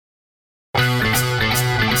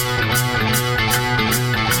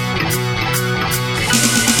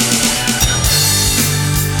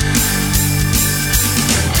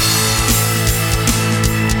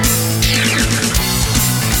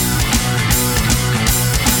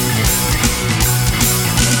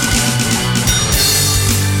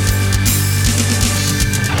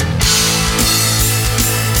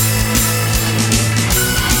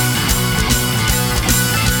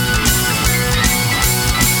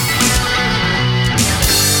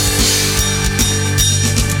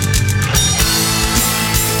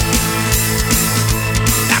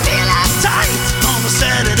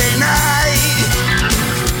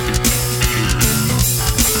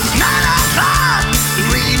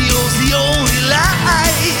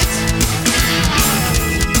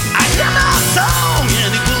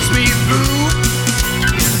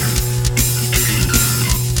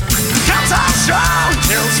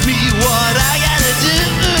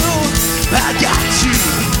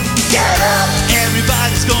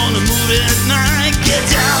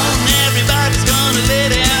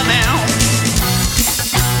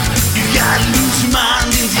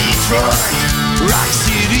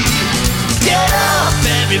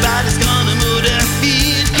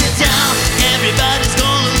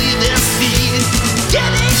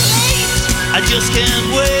just can't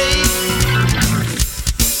wait.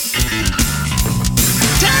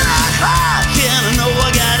 10 o'clock and I know I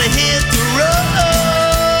gotta hit the road.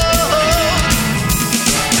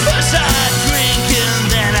 First I drink and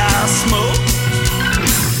then I smoke.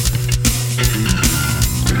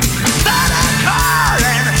 Find a car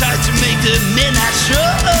and I try to make the midnight show.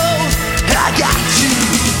 I got to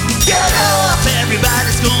get up.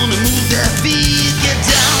 Everybody's gonna move their feet. Get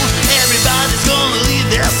down. Everybody's gonna leave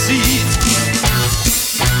their seats.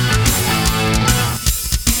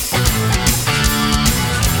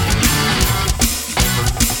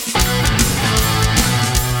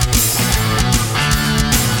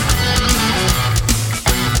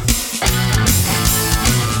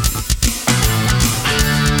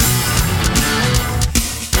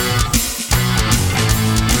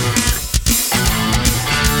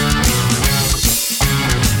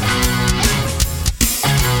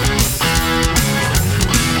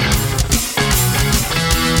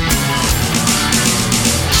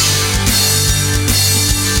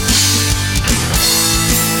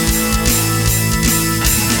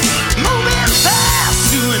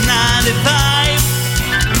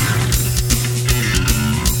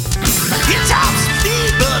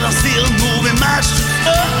 Still moving much too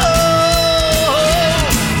slow.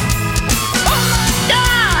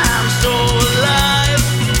 I'm so alive.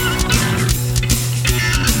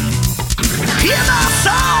 Hear my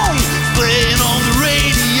song playing on the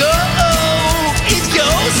radio. It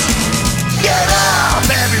goes, get up.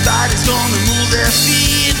 Everybody's gonna move their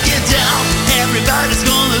feet. Get down. Everybody's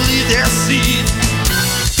gonna leave their seat.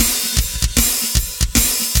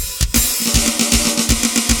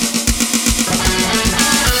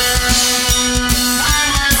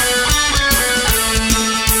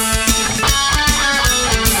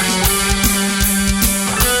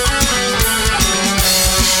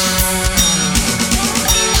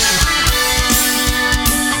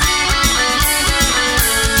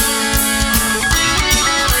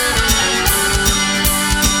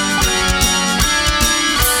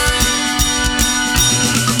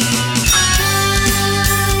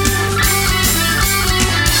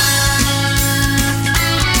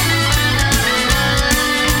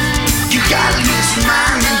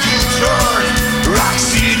 Mine in Detroit, Rock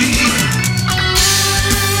City.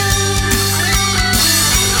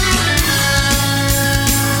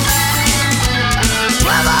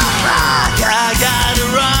 12 o'clock, I gotta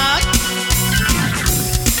rock.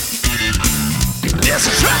 There's a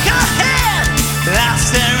truck ahead, I'm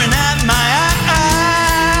staring at my